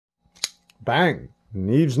Bang!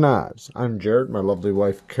 Neeves knives. I'm Jared. My lovely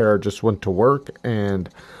wife Kara just went to work, and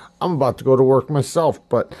I'm about to go to work myself.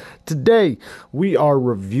 But today we are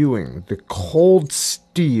reviewing the Cold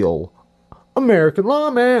Steel American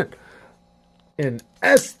Lawman in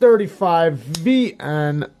S35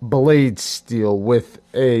 VN blade steel with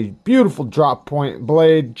a beautiful drop point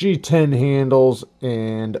blade, G10 handles,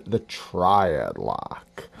 and the triad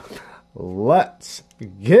lock. Let's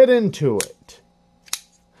get into it.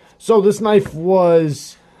 So this knife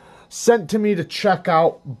was sent to me to check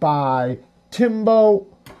out by Timbo.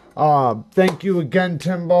 Thank you again,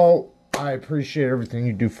 Timbo. I appreciate everything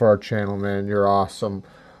you do for our channel, man. You're awesome.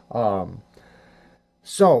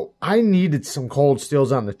 So I needed some cold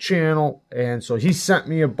steels on the channel, and so he sent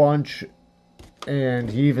me a bunch, and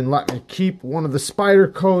he even let me keep one of the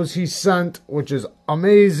Spydercos he sent, which is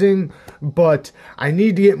amazing. But I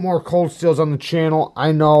need to get more cold steels on the channel.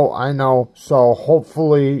 I know. So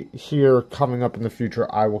hopefully here coming up in the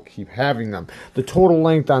future, I will keep having them. The total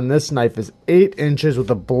length on this knife is 8 inches with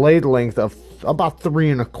a blade length of about 3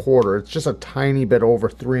 1/4. It's just a tiny bit over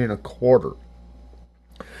 3 1/4.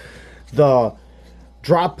 The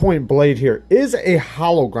drop point blade here is a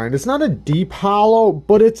hollow grind. It's not a deep hollow,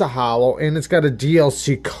 but it's a hollow, and it's got a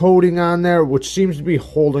DLC coating on there, which seems to be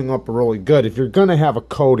holding up really good. If you're gonna have a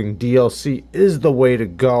coating, DLC is the way to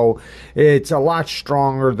go. It's a lot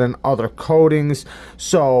stronger than other coatings,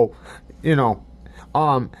 so you know,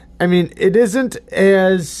 I mean, it isn't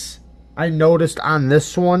as I noticed on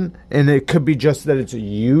this one, and it could be just that it's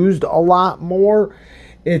used a lot more.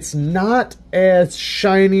 It's not as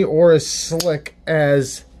shiny or as slick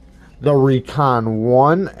as the Recon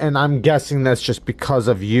 1, and I'm guessing that's just because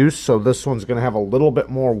of use, so this one's going to have a little bit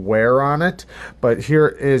more wear on it. But here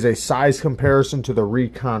is a size comparison to the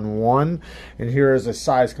Recon 1, and here is a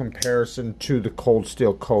size comparison to the Cold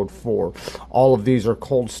Steel Code 4. All of these are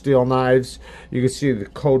Cold Steel knives. You can see the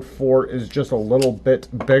Code 4 is just a little bit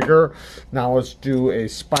bigger. Now let's do a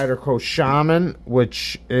Spyderco Shaman,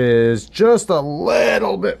 which is just a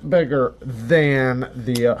little bit bigger than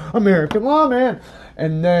the American Lawman.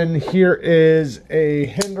 And then here is a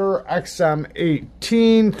Hinder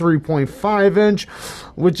XM18 3.5 inch,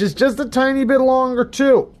 which is just a tiny bit longer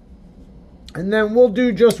too. And then we'll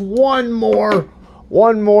do just one more.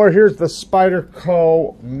 Here's the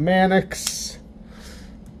Spyderco Manix.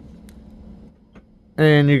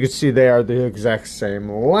 And you can see they are the exact same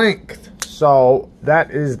length. So that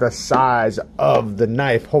is the size of the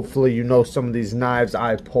knife. Hopefully you know some of these knives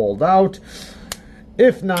I pulled out.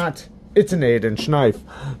 If not, it's an 8-inch knife.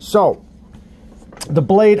 So the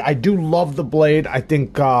blade, I do love the blade. I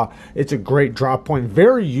think it's a great drop point,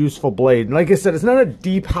 very useful blade. And like I said, it's not a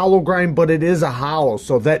deep hollow grind, but it is a hollow,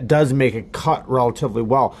 so that does make it cut relatively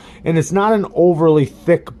well. And it's not an overly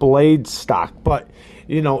thick blade stock, but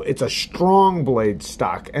you know, it's a strong blade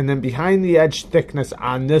stock. And then behind the edge thickness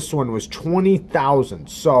on this one was 20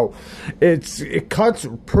 thousandths. So it cuts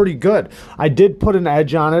pretty good. I did put an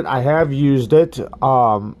edge on it. I have used it.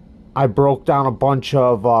 I broke down a bunch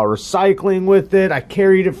of recycling with it. I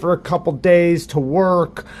carried it for a couple days to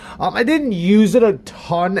work. I didn't use it a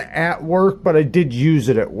ton at work, but I did use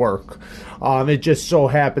it at work. It just so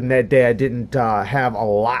happened that day I didn't have a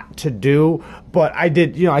lot to do, but I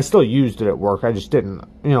did, you know, I still used it at work. I just didn't,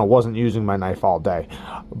 you know, wasn't using my knife all day.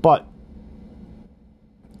 But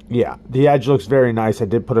yeah, the edge looks very nice. I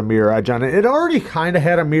did put a mirror edge on it. It already kind of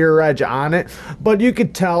had a mirror edge on it, but you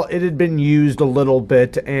could tell it had been used a little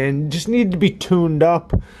bit and just needed to be tuned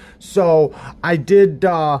up. So I did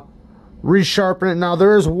resharpen it. Now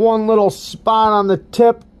there is one little spot on the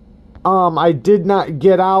tip I did not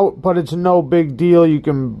get out, but it's no big deal. You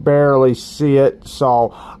can barely see it,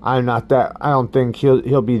 so I don't think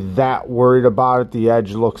he'll be that worried about it. The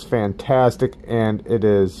edge looks fantastic, and it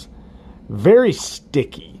is very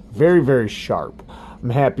sticky. Very, very sharp. I'm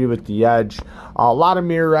happy with the edge. A lot of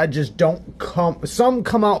mirror edges don't come. Some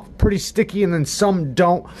come out pretty sticky, and then some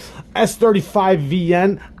don't. S35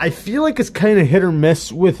 VN, I feel like it's kind of hit or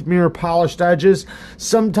miss with mirror polished edges.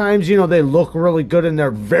 Sometimes, you know, they look really good and they're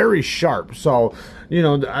very sharp. So, you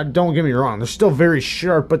know, don't get me wrong, they're still very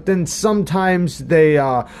sharp. But then sometimes they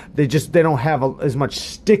don't have as much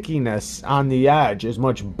stickiness on the edge, as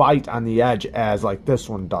much bite on the edge as like this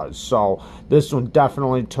one does. So this one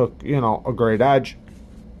definitely took, you know, a great edge.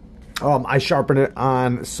 I sharpened it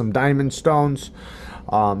on some diamond stones,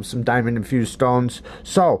 some diamond infused stones.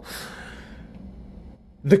 So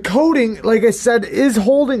the coating, like I said, is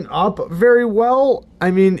holding up very well. I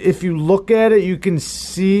mean, if you look at it, you can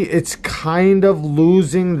see it's kind of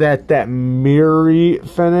losing that mirrory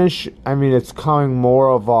finish. I mean, it's coming more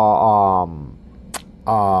of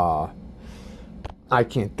a I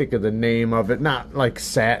can't think of the name of it. Not like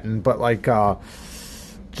satin, but like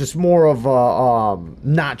just more of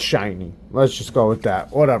not shiny. Let's just go with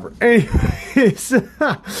that. Whatever. Anyways,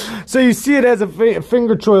 so you see it as a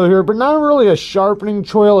finger choil here, but not really a sharpening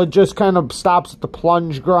choil. It just kind of stops at the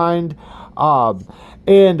plunge grind.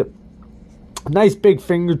 And nice big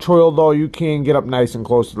finger choil, though. You can get up nice and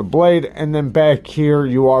close to the blade. And then back here,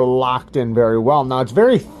 you are locked in very well. Now, it's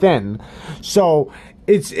very thin, so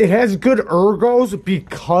it has good ergos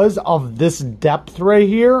because of this depth right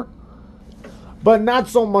here. But not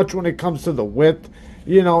so much when it comes to the width.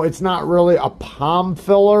 You know, it's not really a palm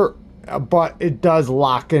filler, but it does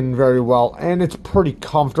lock in very well, and it's pretty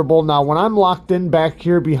comfortable. Now, when I'm locked in back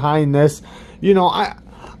here behind this, you know, I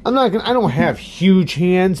don't have huge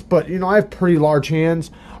hands, but you know, I have pretty large hands.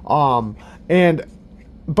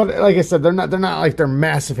 But like I said, they're not like they're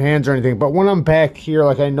massive hands or anything. But when I'm back here,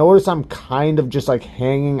 like I notice I'm kind of just like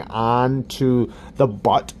hanging on to the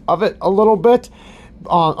butt of it a little bit.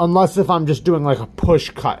 Unless if I'm just doing like a push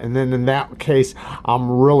cut, and then in that case I'm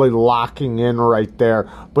really locking in right there.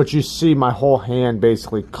 But you see my whole hand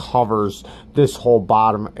basically covers this whole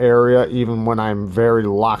bottom area, even when I'm very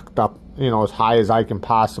locked up, you know, as high as I can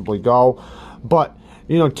possibly go. But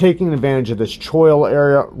you know, taking advantage of this choil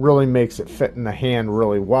area really makes it fit in the hand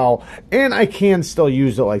really well, and I can still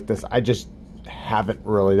use it like this. I just haven't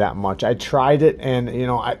really that much. I tried it, and you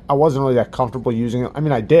know, I wasn't really that comfortable using it. I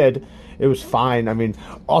mean, I did. It was fine. I mean,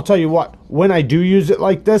 I'll tell you what, when I do use it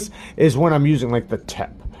like this is when I'm using like the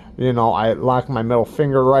tip. You know, I lock my middle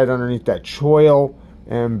finger right underneath that choil,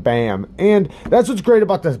 and bam. And that's what's great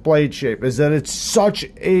about this blade shape, is that it's such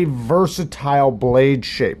a versatile blade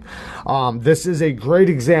shape. This is a great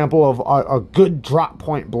example of a good drop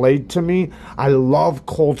point blade to me. I love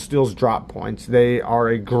Cold Steel's drop points. They are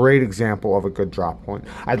a great example of a good drop point.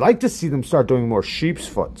 I'd like to see them start doing more sheep's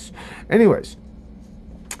foots. Anyways,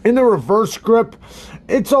 in the reverse grip,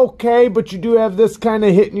 it's okay, but you do have this kind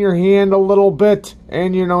of hitting your hand a little bit,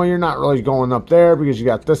 and you know, you're not really going up there because you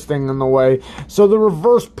got this thing in the way. So the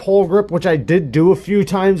reverse pull grip, which I did do a few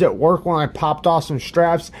times at work when I popped off some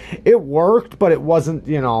straps, it worked, but it wasn't,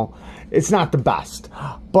 you know, it's not the best.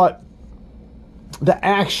 But the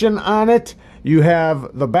action on it, you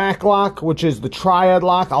have the back lock, which is the triad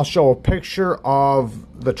lock. I'll show a picture of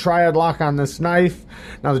the triad lock on this knife.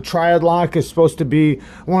 Now, the triad lock is supposed to be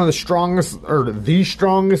one of the strongest, or the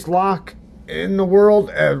strongest lock in the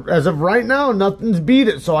world. As of right now, nothing's beat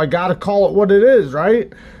it, so I gotta call it what it is,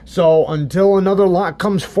 right? So until another lock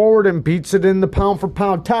comes forward and beats it in the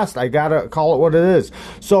pound-for-pound test, I gotta call it what it is.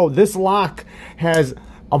 So this lock has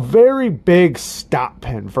a very big stop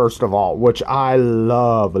pin, first of all, which I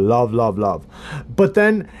love, love, love, love. But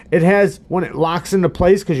then it has, when it locks into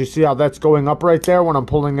place, because you see how that's going up right there when I'm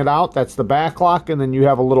pulling it out, that's the back lock, and then you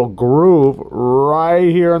have a little groove right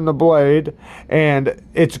here in the blade, and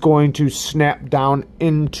it's going to snap down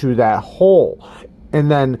into that hole. And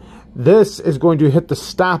then this is going to hit the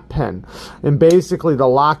stop pin, and basically the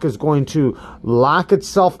lock is going to lock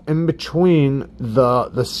itself in between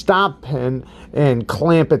the stop pin and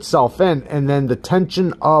clamp itself in, and then the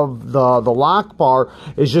tension of the lock bar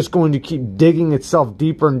is just going to keep digging itself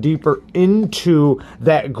deeper and deeper into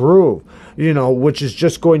that groove, you know, which is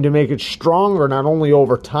just going to make it stronger, not only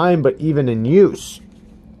over time but even in use.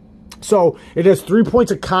 So it has 3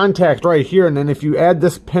 points of contact right here, and then if you add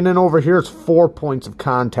this pin in over here, it's 4 points of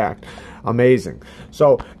contact. Amazing.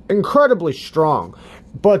 So incredibly strong.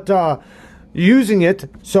 But using it,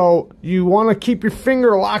 so you want to keep your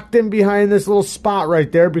finger locked in behind this little spot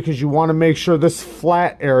right there, because you want to make sure this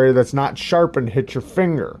flat area that's not sharpened hits your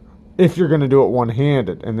finger, if you're going to do it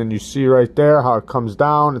one-handed. And then you see right there how it comes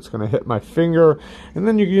down. It's going to hit my finger, and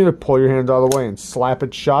then you can either pull your hand out of the way and slap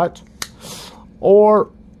it shut,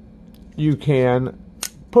 or you can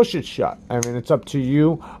push it shut. I mean, it's up to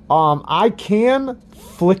you. I can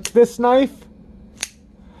flick this knife.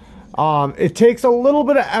 It takes a little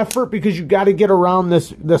bit of effort because you got to get around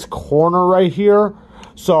this corner right here.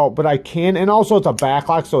 So, but I can, and also it's a back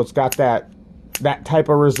lock, so it's got that type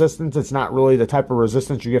of resistance. It's not really the type of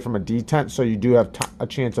resistance you get from a detent, so you do have a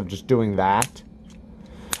chance of just doing that.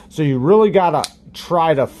 So you really got to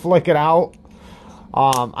try to flick it out.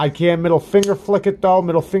 I can middle finger flick it though.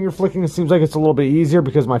 Middle finger flicking, it seems like it's a little bit easier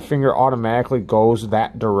because my finger automatically goes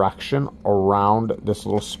that direction around this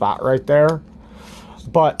little spot right there.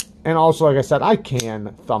 But, and also like I said, I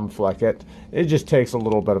can thumb flick it. It just takes a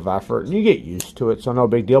little bit of effort and you get used to it, so no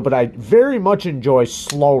big deal. But I very much enjoy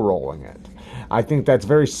slow rolling it. I think that's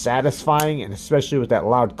very satisfying, and especially with that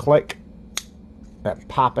loud click, that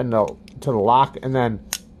pop into the lock. And then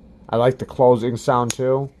I like the closing sound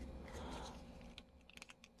too.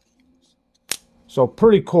 So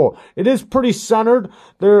pretty cool. It is pretty centered.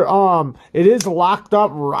 There, it is locked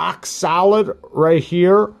up rock solid right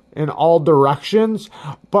here in all directions.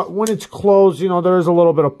 But when it's closed, you know, there's a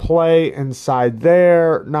little bit of play inside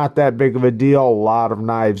there. Not that big of a deal. A lot of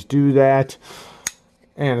knives do that,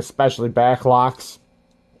 and especially back locks.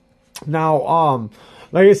 Now,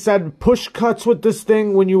 like I said, push cuts with this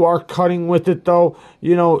thing when you are cutting with it, though.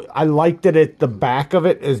 You know, I like that the back of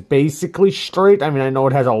it is basically straight. I mean, I know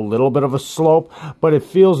it has a little bit of a slope, but it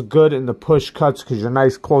feels good in the push cuts because you're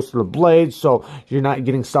nice close to the blade, so you're not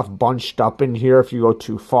getting stuff bunched up in here if you go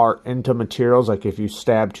too far into materials, like if you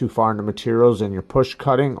stab too far into materials and you're push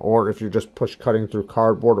cutting, or if you're just push cutting through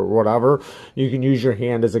cardboard or whatever. You can use your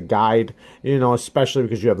hand as a guide, you know, especially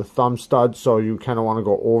because you have the thumb studs, so you kind of want to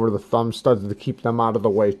go over the thumb studs to keep them out of the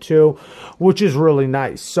way too, which is really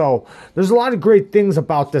nice. So there's a lot of great things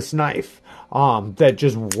about this knife that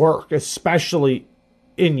just work, especially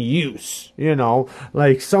in use. You know,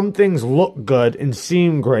 like some things look good and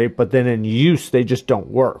seem great, but then in use they just don't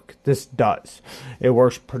work. This does. It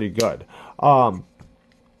works pretty good. Now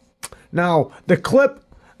the clip,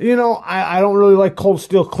 you know, I don't really like cold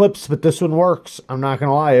steel clips, but this one works. I'm not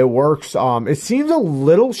gonna lie, it works. It seems a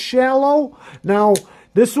little shallow. Now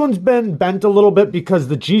this one's been bent a little bit because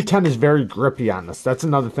the G10 is very grippy on this. That's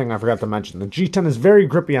another thing I forgot to mention. The G10 is very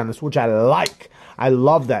grippy on this, which I like. I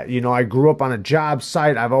love that. You know, I grew up on a job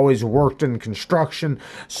site. I've always worked in construction,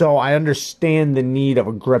 so I understand the need of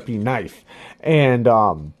a grippy knife. And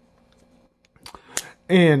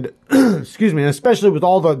excuse me, especially with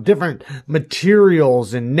all the different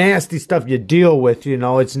materials and nasty stuff you deal with, you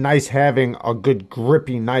know, it's nice having a good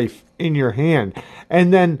grippy knife in your hand.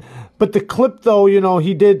 And then, but the clip though, you know,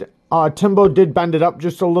 Timbo did bend it up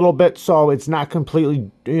just a little bit, so it's not completely,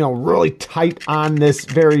 you know, really tight on this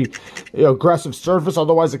very aggressive surface.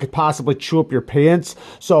 Otherwise, it could possibly chew up your pants.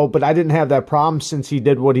 So, but I didn't have that problem since he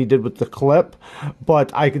did what he did with the clip.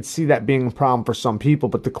 But I could see that being a problem for some people.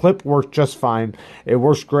 But the clip worked just fine. It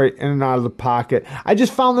works great in and out of the pocket. I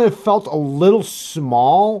just found that it felt a little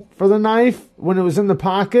small for the knife when it was in the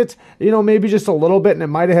pocket. You know, maybe just a little bit, and it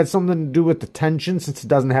might have had something to do with the tension since it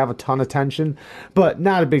doesn't have a ton of tension. But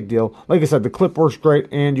not a big deal. Like I said, the clip works great,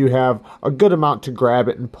 and you have a good amount to grab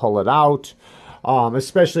it and pull it out.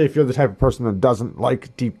 Especially if you're the type of person that doesn't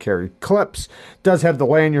like deep carry clips. It does have the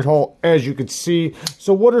lanyard hole, as you can see.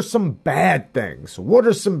 So what are some bad things? What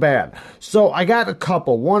are some bad? So I got a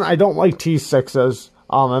couple. One, I don't like T6s.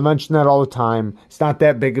 I mention that all the time. It's not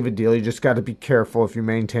that big of a deal. You just got to be careful if you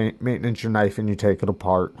maintenance your knife and you take it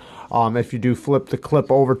apart. If you do flip the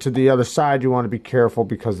clip over to the other side, you want to be careful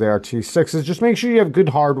because they are T6s. Just make sure you have good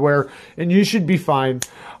hardware and you should be fine.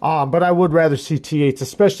 But I would rather see T8s,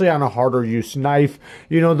 especially on a harder use knife.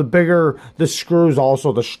 You know, the bigger the screws,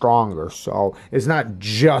 also the stronger. So it's not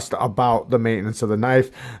just about the maintenance of the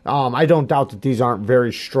knife. I don't doubt that these aren't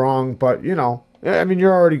very strong, but you know, I mean,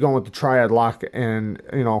 you're already going with the triad lock and,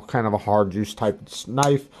 you know, kind of a hard use type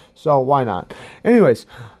knife, so why not? Anyways,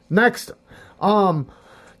 next,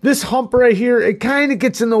 this hump right here, it kind of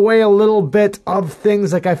gets in the way a little bit of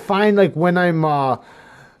things. Like I find like when I'm, I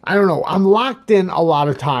don't know, I'm locked in a lot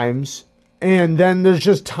of times, and then there's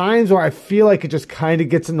just times where I feel like it just kind of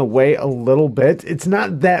gets in the way a little bit. It's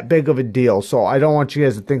not that big of a deal, so I don't want you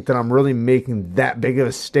guys to think that I'm really making that big of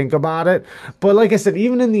a stink about it. But like I said,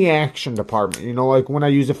 even in the action department, you know, like when I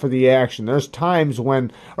use it for the action, there's times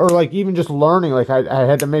when, or like even just learning, like I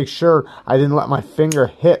had to make sure I didn't let my finger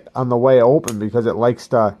hit on the way open because it likes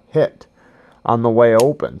to hit on the way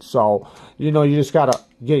open. So, you know, you just got to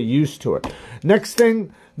get used to it. Next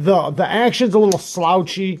thing, the action's a little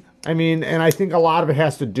slouchy. I mean, and I think a lot of it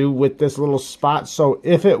has to do with this little spot. So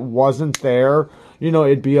if it wasn't there, you know,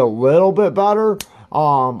 it'd be a little bit better.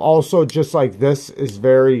 Also, just like this is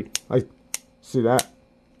very, like, see that?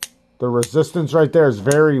 The resistance right there is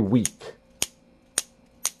very weak.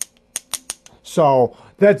 So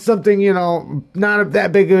that's something, you know, not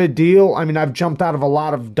that big of a deal. I mean, I've jumped out of a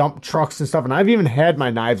lot of dump trucks and stuff, and I've even had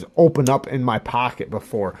my knives open up in my pocket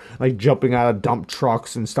before, like jumping out of dump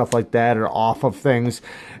trucks and stuff like that, or off of things.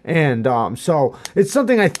 And so it's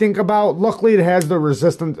something I think about. Luckily, it has the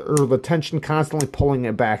resistance or the tension constantly pulling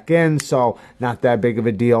it back in, so not that big of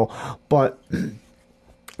a deal. But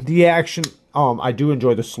the action, I do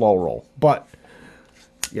enjoy the slow roll, but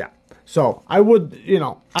yeah. So I would, you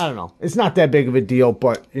know, I don't know. It's not that big of a deal,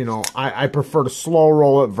 but, you know, I prefer to slow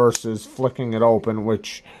roll it versus flicking it open,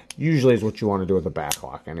 which usually is what you want to do with a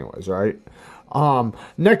backlock anyways, right?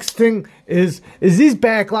 Next thing is these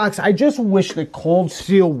backlocks. I just wish that Cold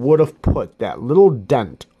Steel would have put that little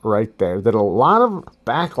dent right there that a lot of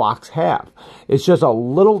backlocks have. It's just a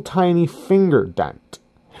little tiny finger dent.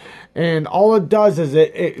 And all it does is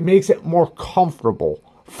it makes it more comfortable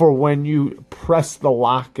for when you press the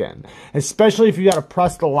lock in. Especially if you got to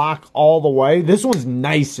press the lock all the way. This one's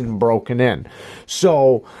nice and broken in.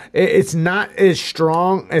 So it's not as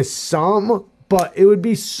strong as some, but it would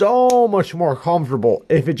be so much more comfortable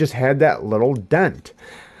if it just had that little dent.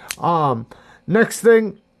 Next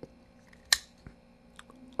thing,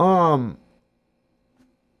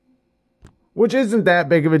 which isn't that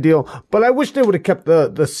big of a deal, but I wish they would have kept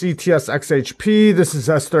the CTS XHP. This is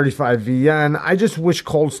S35VN. I just wish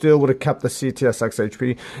Cold Steel would have kept the CTS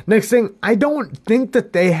XHP. Next thing, I don't think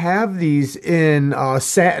that they have these in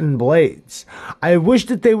satin blades. I wish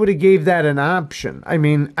that they would have gave that an option. I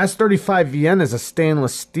mean, S35VN is a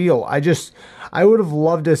stainless steel. I would have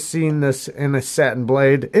loved to have seen this in a satin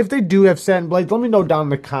blade. If they do have satin blades, let me know down in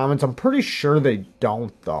the comments. I'm pretty sure they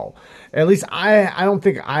don't, though. At least I don't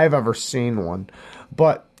think I've ever seen one.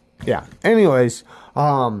 But, yeah. Anyways,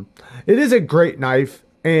 it is a great knife.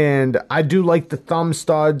 And I do like the thumb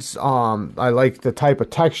studs. I like the type of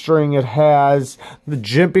texturing it has. The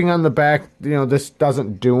jimping on the back, you know, this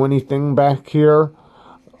doesn't do anything back here.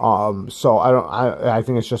 So I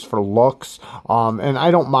think it's just for looks. And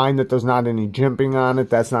I don't mind that there's not any jimping on it.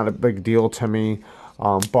 That's not a big deal to me.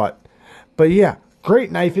 But yeah,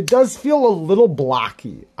 great knife. It does feel a little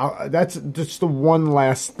blocky. That's just the one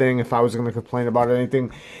last thing if I was going to complain about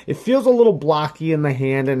anything. It feels a little blocky in the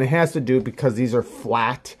hand, and it has to do because these are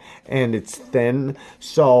flat and it's thin.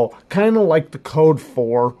 So kind of like the Code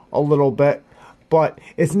 4 a little bit. But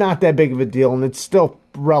it's not that big of a deal, and it's still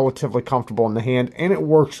relatively comfortable in the hand, and it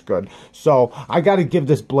works good. So I got to give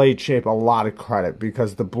this blade shape a lot of credit,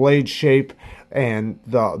 because the blade shape and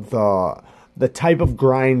the type of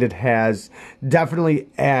grind it has definitely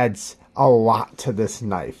adds a lot to this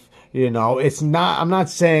knife. You know, it's not, I'm not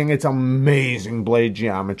saying it's amazing blade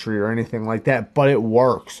geometry or anything like that, but it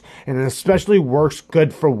works. And it especially works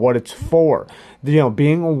good for what it's for. You know,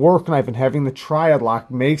 being a work knife and having the triad lock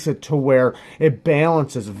makes it to where it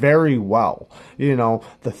balances very well. You know,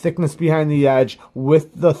 the thickness behind the edge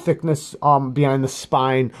with the thickness behind the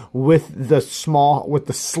spine with the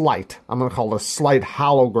slight, I'm going to call it a slight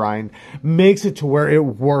hollow grind, makes it to where it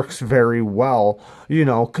works very well, you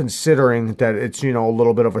know, considering that it's, you know, a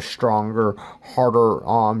little bit of a stronger, harder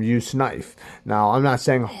use knife. Now, I'm not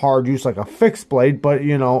saying hard use like a fixed blade, but,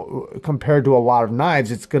 you know, compared to a lot of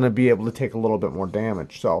knives, it's going to be able to take a little bit more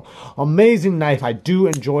damage. So, amazing knife. I do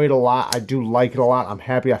enjoy it a lot. I do like it a lot. I'm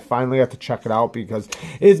happy I finally got to check it out, because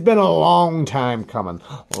it's been a long time coming.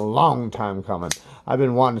 A long time coming. I've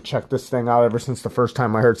been wanting to check this thing out ever since the first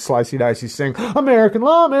time I heard Slicey Dicey sing American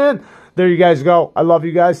Lawman. There you guys go. I love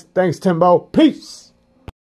you guys. Thanks, Timbo. Peace.